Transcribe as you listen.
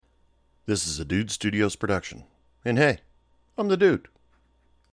This is a Dude Studios production. And hey, I'm the Dude.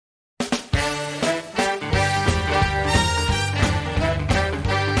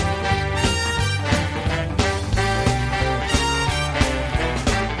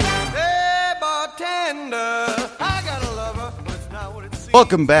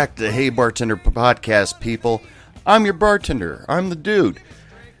 Welcome back to Hey Bartender Podcast, people. I'm your bartender. I'm the Dude.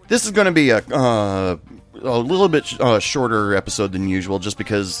 This is going to be a little bit shorter episode than usual, just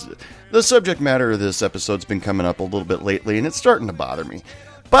because the subject matter of this episode's been coming up a little bit lately, and it's starting to bother me.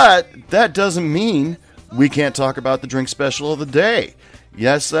 But that doesn't mean we can't talk about the drink special of the day.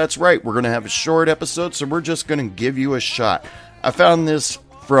 Yes, that's right. We're going to have a short episode, so we're just going to give you a shot. I found this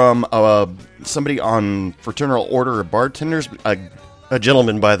from somebody on Fraternal Order of Bartenders, a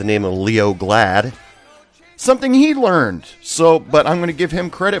gentleman by the name of Leo Glad. Something he learned. But I'm going to give him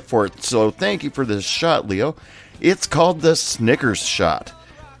credit for it. So thank you for this shot, Leo. It's called the Snickers shot.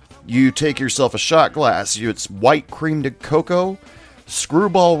 You take yourself a shot glass. It's white creamed cocoa,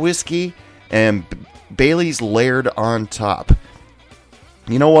 Screwball whiskey, and Bailey's layered on top.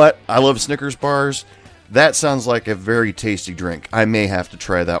 You know what? I love Snickers bars. That sounds like a very tasty drink. I may have to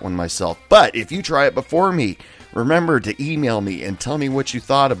try that one myself. But if you try it before me, remember to email me and tell me what you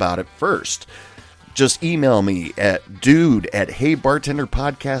thought about it first. Just email me at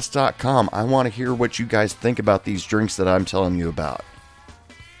dude@heybartenderpodcast.com. I want to hear what you guys think about these drinks that I'm telling you about.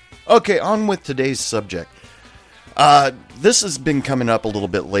 Okay, on with today's subject. This has been coming up a little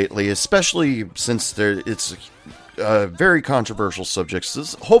bit lately, especially since it's a very controversial subject.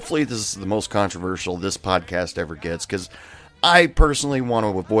 Hopefully this is the most controversial this podcast ever gets, because I personally want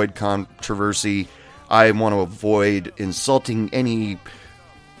to avoid controversy. I want to avoid insulting any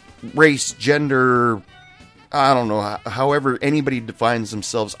race, gender, I don't know, however anybody defines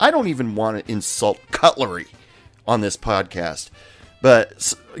themselves. I don't even want to insult cutlery on this podcast.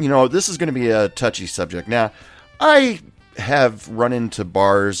 But, you know, this is going to be a touchy subject. Now, I have run into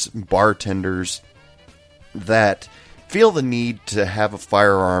bartenders that feel the need to have a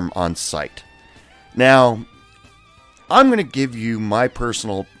firearm on site. Now, I'm going to give you my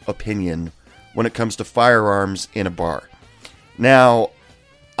personal opinion when it comes to firearms in a bar. Now,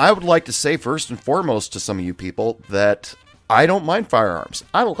 I would like to say first and foremost to some of you people that I don't mind firearms.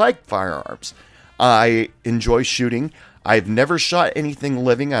 I like firearms. I enjoy shooting. I've never shot anything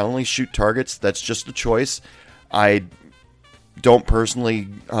living. I only shoot targets. That's just a choice. I don't personally...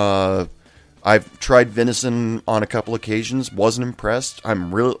 I've tried venison on a couple occasions. Wasn't impressed.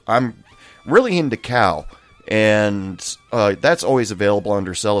 I'm really into cow. And that's always available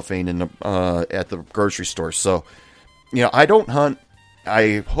under cellophane at the grocery store. So, you know, I don't hunt.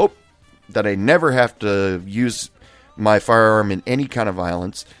 I hope that I never have to use my firearm in any kind of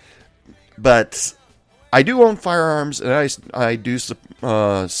violence. But I do own firearms, and I do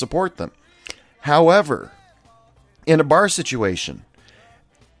support them. However, in a bar situation,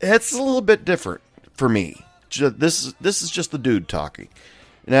 it's a little bit different for me. This is just the dude talking.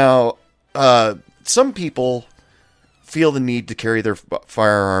 Now, some people feel the need to carry their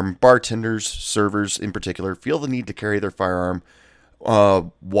firearm. Bartenders, servers in particular, feel the need to carry their firearm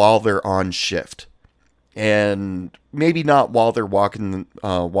while they're on shift, and maybe not while they're walking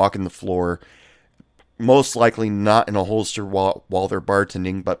the floor. Most likely not in a holster while they're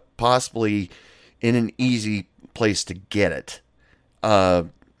bartending, but possibly in an easy place to get it.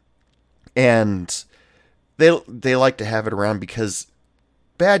 And they like to have it around because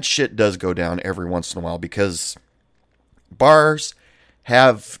bad shit does go down every once in a while, because bars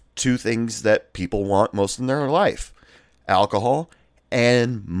have two things that people want most in their life: alcohol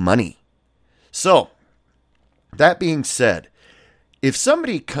and money. So, that being said, if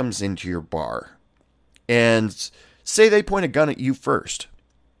somebody comes into your bar and say they point a gun at you first,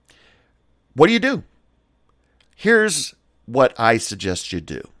 what do? Here's what I suggest you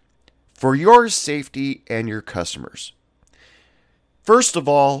do for your safety and your customers. First of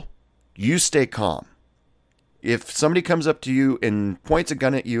all, you stay calm. If somebody comes up to you and points a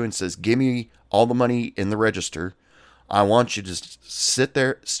gun at you and says, "Give me all the money in the register," I want you to sit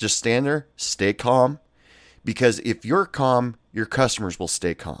there, just stand there, stay calm. Because if you're calm, your customers will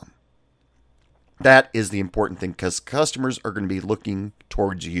stay calm. That is the important thing, because customers are going to be looking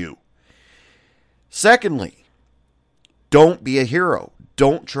towards you. Secondly, don't be a hero.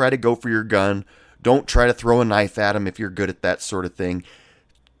 Don't try to go for your gun. Don't try to throw a knife at them if you're good at that sort of thing.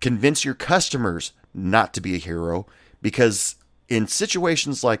 Convince your customers not to be a hero, because in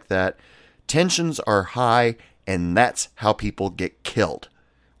situations like that, tensions are high, and that's how people get killed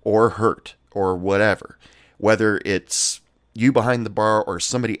or hurt or whatever. Whether it's you behind the bar or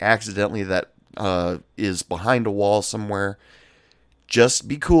somebody accidentally that is behind a wall somewhere, just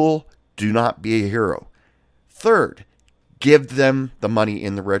be cool, Do not be a hero. Third, give them the money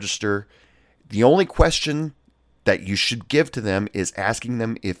in the register. The only question that you should give to them is asking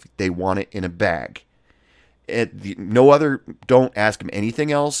them if they want it in a bag. Don't ask them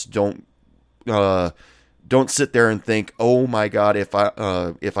anything else. Don't sit there and think, oh my God, if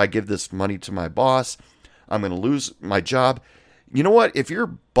I give this money to my boss, I'm going to lose my job. You know what? If your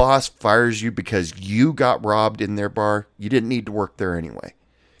boss fires you because you got robbed in their bar, you didn't need to work there anyway,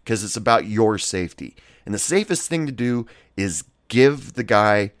 because it's about your safety. And the safest thing to do is give the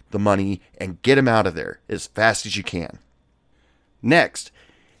guy the money and get him out of there as fast as you can. Next,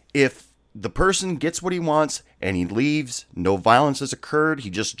 if the person gets what he wants and he leaves, no violence has occurred, he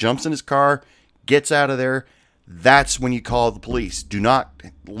just jumps in his car, gets out of there, that's when you call the police. Do not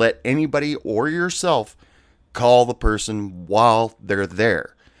let anybody or yourself call the person while they're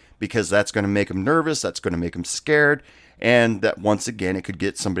there, because that's going to make them nervous, that's going to make them scared, and that once again, it could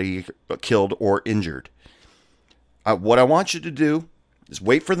get somebody killed or injured. What I want you to do is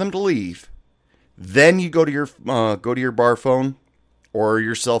wait for them to leave. Then you go to your bar phone or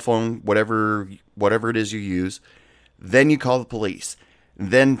your cell phone, whatever it is you use. Then you call the police.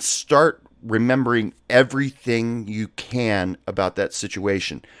 Then start remembering everything you can about that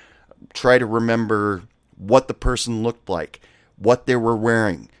situation. Try to remember what the person looked like, what they were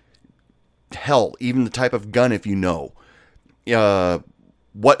wearing. Hell, even the type of gun if you know.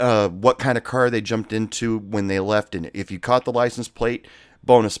 What kind of car they jumped into when they left in it. If you caught the license plate,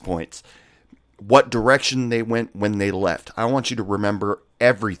 bonus points. What direction they went when they left. I want you to remember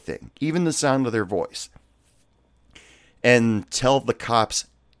everything, even the sound of their voice. And tell the cops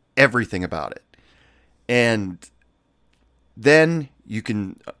everything about it. And then you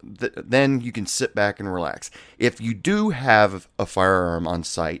can sit back and relax. If you do have a firearm on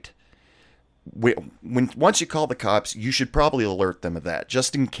site, once you call the cops, you should probably alert them of that,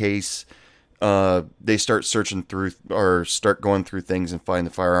 just in case they start searching through or start going through things and find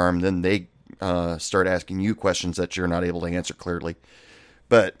the firearm. Then they start asking you questions that you're not able to answer clearly.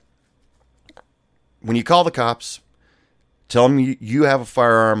 But when you call the cops, tell them you have a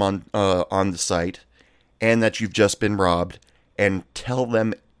firearm on the site and that you've just been robbed, and tell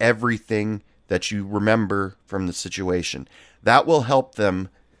them everything that you remember from the situation. That will help them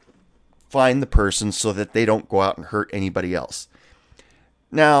find the person so that they don't go out and hurt anybody else.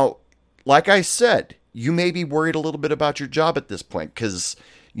 Now, like I said, you may be worried a little bit about your job at this point, because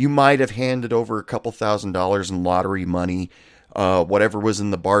you might have handed over a couple $1,000s in lottery money, whatever was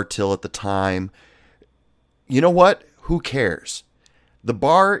in the bar till at the time. You know what? Who cares? The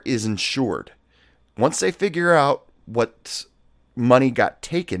bar is insured. Once they figure out what money got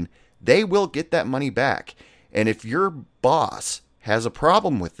taken, they will get that money back. And if your boss has a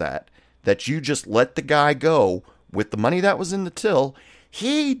problem with that you just let the guy go with the money that was in the till,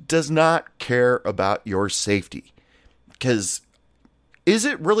 he does not care about your safety. Because is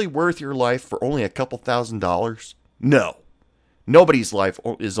it really worth your life for only a couple $1,000s? No. Nobody's life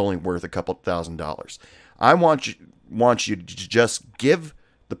is only worth a couple $1,000s. I want you to just give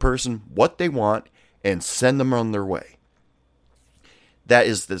the person what they want and send them on their way. That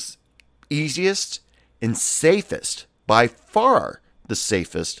is the easiest and safest, by far the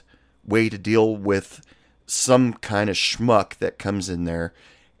safest way to deal with some kind of schmuck that comes in there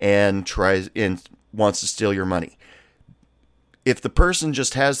and tries and wants to steal your money. If the person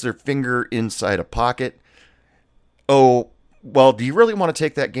just has their finger inside a pocket, oh, well, do you really want to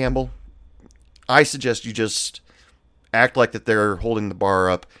take that gamble? I suggest you just act like that they're holding the bar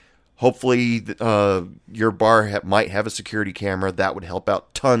up. Hopefully, your bar might have a security camera. That would help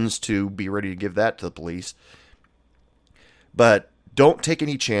out tons to be ready to give that to the police. But don't take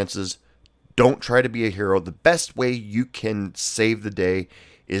any chances. Don't try to be a hero. The best way you can save the day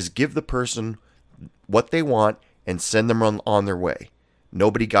is give the person what they want and send them on their way.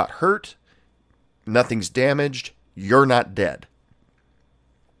 Nobody got hurt. Nothing's damaged. You're not dead.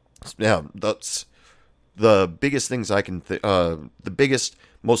 Now, that's the biggest things I can the biggest,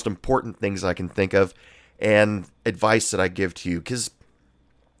 most important things I can think of, and advice that I give to you, because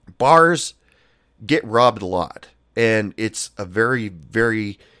bars get robbed a lot, and it's a very,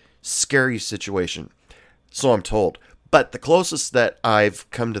 very scary situation. So I'm told. But the closest that I've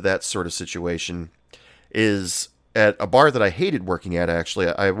come to that sort of situation is at a bar that I hated working at. Actually,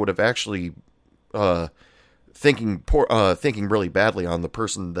 I would have actually thinking really badly on the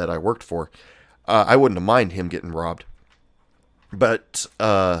person that I worked for. I wouldn't have minded him getting robbed. But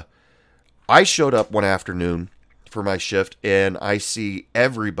I showed up one afternoon for my shift, and I see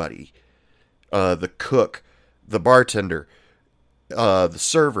everybody, the cook, the bartender, the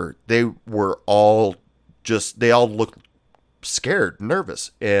server, they all looked scared,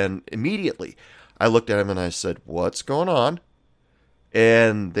 nervous. And immediately I looked at him and I said, "What's going on?"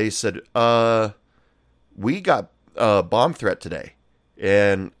 And they said, "We got a bomb threat today."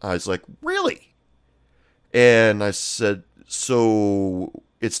 And I was like, "Really?" And I said, "So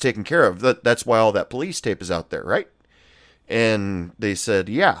it's taken care of. That's why all that police tape is out there, right?" And they said,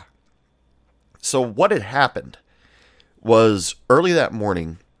 "Yeah." So what had happened was early that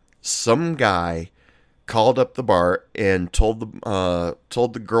morning, some guy called up the bar and told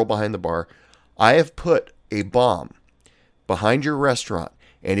the girl behind the bar, "I have put a bomb behind your restaurant,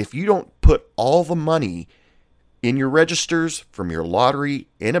 and if you don't put all the money in your registers from your lottery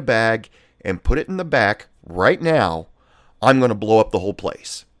in a bag and put it in the back right now, I'm going to blow up the whole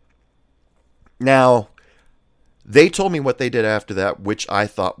place." Now, they told me what they did after that, which I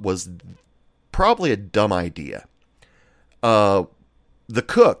thought was probably a dumb idea. The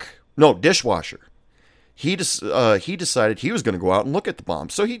dishwasher, he decided he was going to go out and look at the bomb.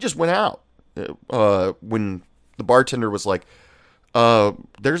 So he just went out. When the bartender was like,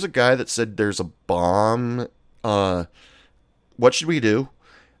 "There's a guy that said there's a bomb. What should we do?"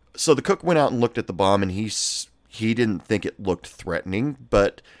 So the cook went out and looked at the bomb, and he didn't think it looked threatening.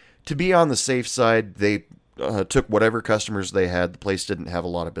 But to be on the safe side, they took whatever customers they had. The place didn't have a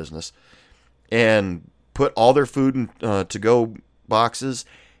lot of business, and put all their food in to-go boxes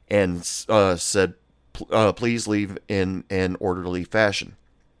and said, "Please leave in an orderly fashion."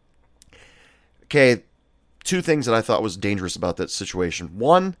 Okay, two things that I thought was dangerous about that situation.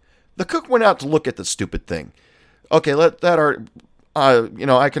 One, the cook went out to look at the stupid thing. Okay,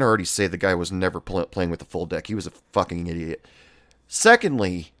 I can already say the guy was never playing with the full deck. He was a fucking idiot.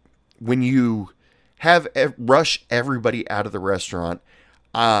 Secondly, when you rush everybody out of the restaurant,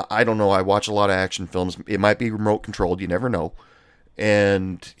 I don't know. I watch a lot of action films. It might be remote controlled. You never know.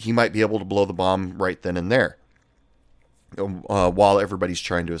 And he might be able to blow the bomb right then and there while everybody's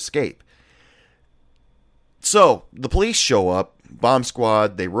trying to escape. So the police show up, bomb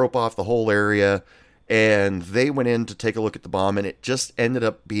squad. They rope off the whole area, and they went in to take a look at the bomb, and it just ended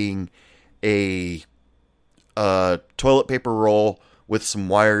up being a toilet paper roll with some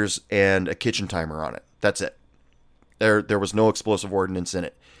wires and a kitchen timer on it. That's it. There was no explosive ordnance in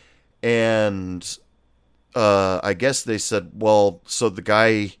it. And I guess they said, well, so the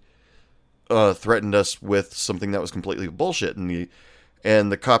guy threatened us with something that was completely bullshit.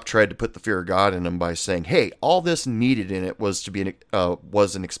 And the cop tried to put the fear of God in him by saying, "Hey, all this needed in it was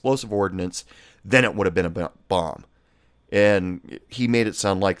an explosive ordnance. Then it would have been a bomb." And he made it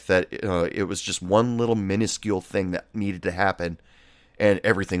sound like that it was just one little minuscule thing that needed to happen, and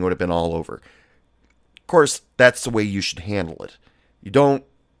everything would have been all over. Of course, that's the way you should handle it. You don't,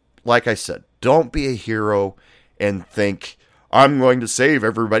 like I said, don't be a hero and think, "I'm going to save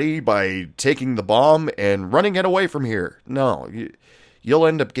everybody by taking the bomb and running it away from here." No, you'll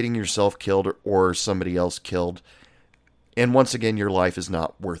end up getting yourself killed or somebody else killed. And once again, your life is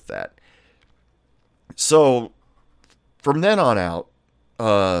not worth that. So from then on out,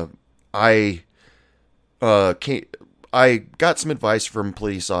 I got some advice from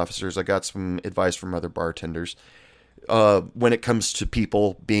police officers. I got some advice from other bartenders when it comes to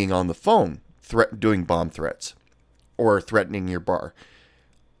people being on the phone, doing bomb threats or threatening your bar.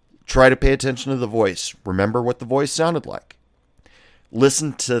 Try to pay attention to the voice. Remember what the voice sounded like.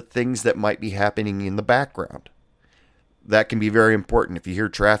 Listen to things that might be happening in the background. That can be very important. If you hear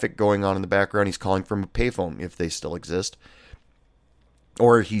traffic going on in the background, he's calling from a payphone, if they still exist.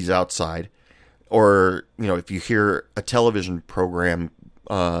 Or he's outside. Or, if you hear a television program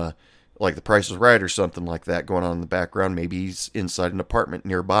like The Price is Right or something like that going on in the background, maybe he's inside an apartment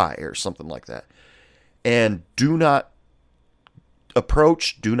nearby or something like that. And do not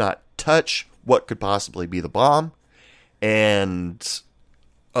approach, do not touch what could possibly be the bomb. And,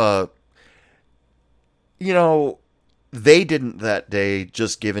 they didn't that day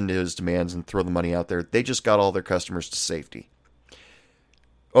just give in to his demands and throw the money out there. They just got all their customers to safety.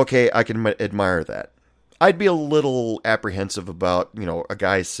 Okay, I can admire that. I'd be a little apprehensive about, a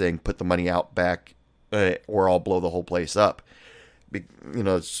guy saying, "Put the money out back or I'll blow the whole place up."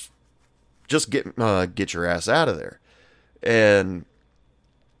 Just get your ass out of there. And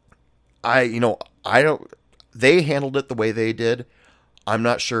they handled it the way they did. I'm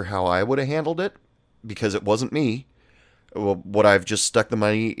not sure how I would have handled it because it wasn't me. Would I've just stuck the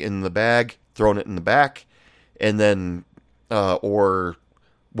money in the bag, thrown it in the back, and then, or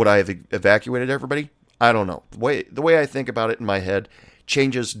would I have evacuated everybody? I don't know. The way I think about it in my head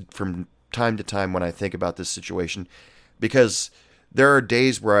changes from time to time when I think about this situation, because there are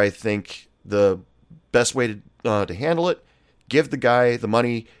days where I think the best way to handle it, give the guy the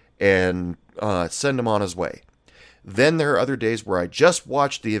money and send him on his way. Then there are other days where I just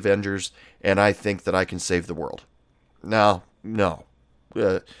watch the Avengers and I think that I can save the world. No.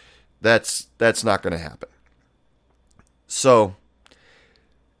 That's not going to happen. So,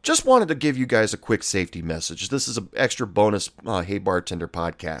 just wanted to give you guys a quick safety message. This is an extra bonus Hey Bartender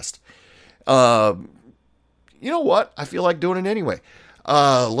podcast. You know what? I feel like doing it anyway.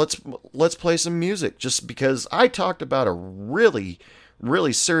 Let's play some music, just because I talked about a really,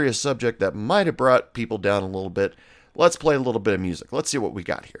 really serious subject that might have brought people down a little bit. Let's play a little bit of music. Let's see what we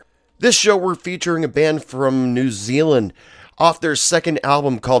got here. This show, we're featuring a band from New Zealand off their second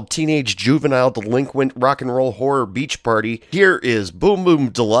album called Teenage Juvenile Delinquent Rock and Roll Horror Beach Party. Here is Boom Boom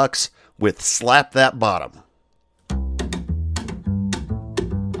Deluxe with Slap That Bottom.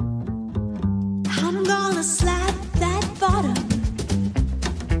 I'm gonna slap that bottom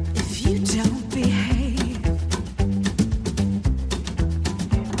if you don't behave.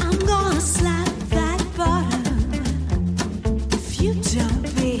 I'm gonna slap that bottom if you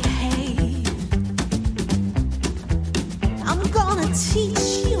don't behave. I'm gonna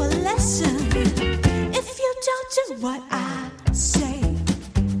teach you a lesson if you don't do what I say.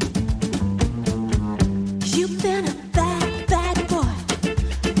 You've been a bad boy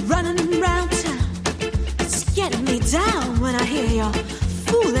running around town. It's getting me down when I hear you're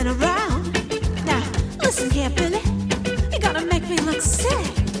fooling around. Now, listen here, Billy, you're gonna make me look silly.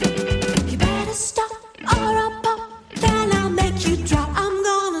 You better stop or I'll pop, then I'll make you drop. I'm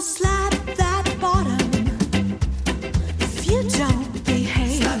gonna slap that bottom if you don't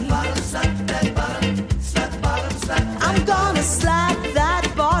behave. Slap bottom, slap that bottom, slap bottom, slap that. I'm gonna slap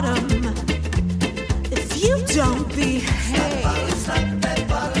that bottom if you don't behave. Slap that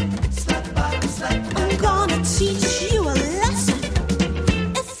bottom, slap bottom, slap that. I'm gonna teach you a lesson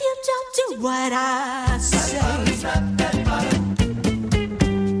if you don't do what I say. Slap that bottom.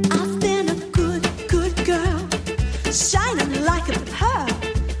 I've been a good girl, shining like a pearl,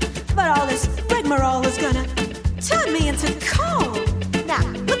 but all this rigmarole is gonna turn me into coal. Now,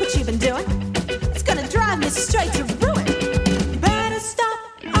 look what you've been doing. It's gonna drive me straight to ruin. Better stop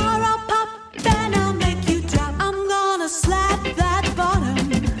or I'll pop, then I'll make you drop. I'm gonna slap that bottom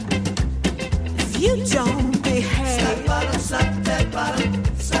if you don't behave. Slap bottom, slap that bottom,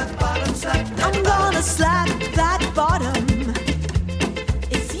 slap bottom, slap that. I'm gonna slap that bottom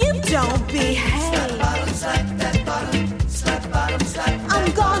if you don't behave. Slap bottom, slap that bottom, slap bottom, slap that.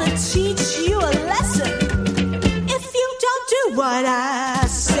 I'm gonna teach you a lesson if you don't do what I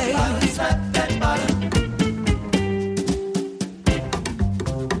say. Slap bottom, slap that bottom.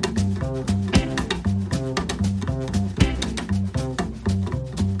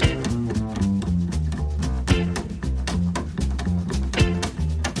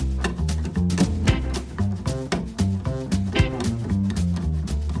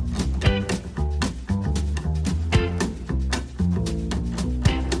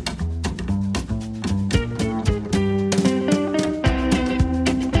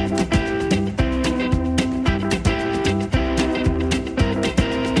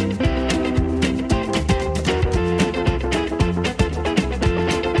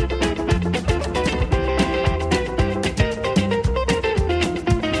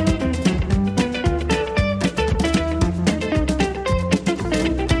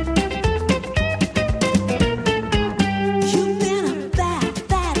 You've been a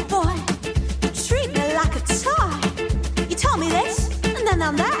bad boy. You treat me like a toy. You told me this, and then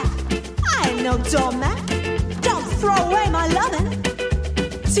I'm that. I ain't no doormat. Don't throw away my lovin'.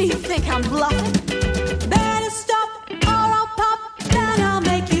 Do you think I'm bluffing? Better stop or I'll pop, then I'll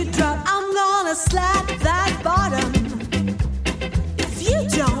make you drop. I'm gonna slap that bottom if you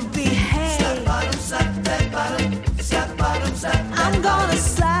don't behave. Slap bottom, slap that bottom, slap bottom, slap that. I'm gonna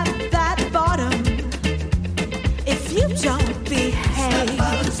slap that bottom if you don't behave. Slap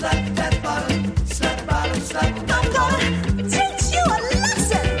bottom, slap that bottom, slap bottom, slap that. I'm gonna teach you a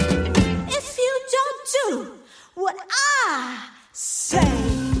lesson if you don't do what I say.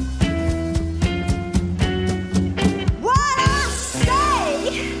 What I say.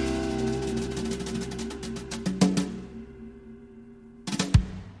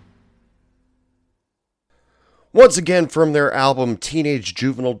 Once again, from their album Teenage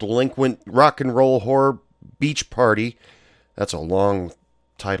Juvenile Delinquent Rock and Roll Horror Beach Party. That's a long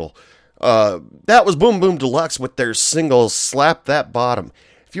title. That was Boom Boom Deluxe with their single Slap That Bottom.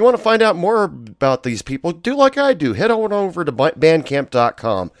 If you want to find out more about these people, do like I do. Head on over to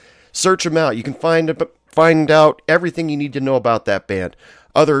bandcamp.com. Search them out. You can find out everything you need to know about that band.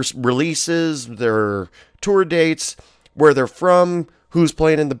 Other releases, their tour dates, where they're from, who's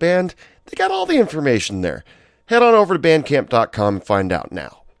playing in the band. They got all the information there. Head on over to bandcamp.com and find out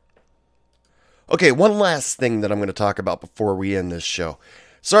now. Okay, one last thing that I'm going to talk about before we end this show.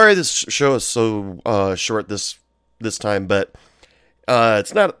 Sorry this show is so short this time, but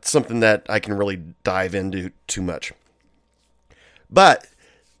it's not something that I can really dive into too much. But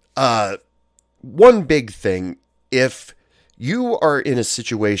one big thing, if you are in a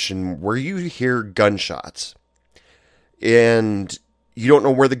situation where you hear gunshots and you don't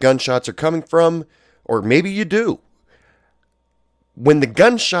know where the gunshots are coming from, or maybe you do, when the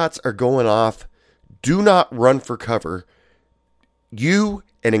gunshots are going off, do not run for cover. You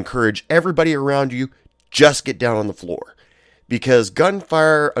and encourage everybody around you, just get down on the floor. Because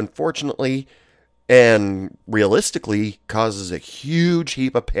gunfire, unfortunately and realistically, causes a huge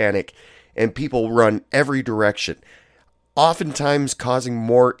heap of panic, and people run every direction, oftentimes causing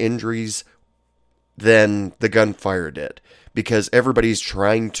more injuries than the gunfire did, because everybody's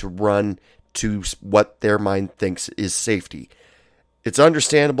trying to run to what their mind thinks is safety. It's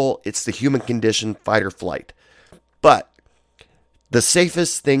understandable. It's the human condition, fight or flight. But the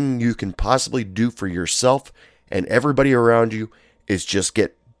safest thing you can possibly do for yourself and everybody around you is just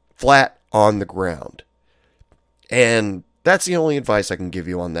get flat on the ground. And that's the only advice I can give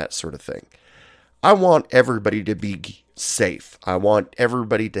you on that sort of thing. I want everybody to be safe. I want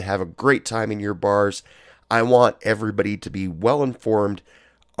everybody to have a great time in your bars. I want everybody to be well informed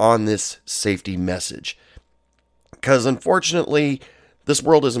on this safety message. Because unfortunately, this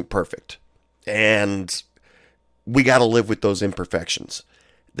world isn't perfect. And we got to live with those imperfections.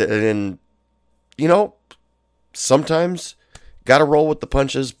 And, you know, sometimes got to roll with the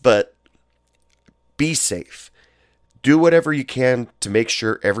punches, but be safe. Do whatever you can to make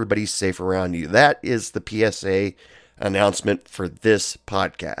sure everybody's safe around you. That is the PSA announcement for this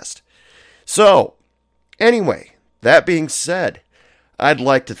podcast. So, anyway, that being said, I'd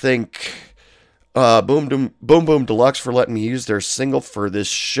like to thank Boom Boom Deluxe for letting me use their single for this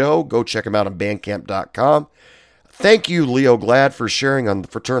show. Go check them out on bandcamp.com. Thank you, Leo Glad, for sharing on the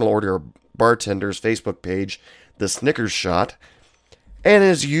Fraternal Order of Bartenders Facebook page the Snickers shot. And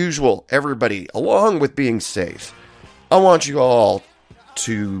as usual, everybody, along with being safe, I want you all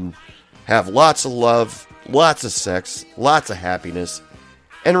to have lots of love, lots of sex, lots of happiness,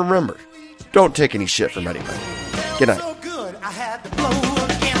 and remember, don't take any shit from anybody. Good night.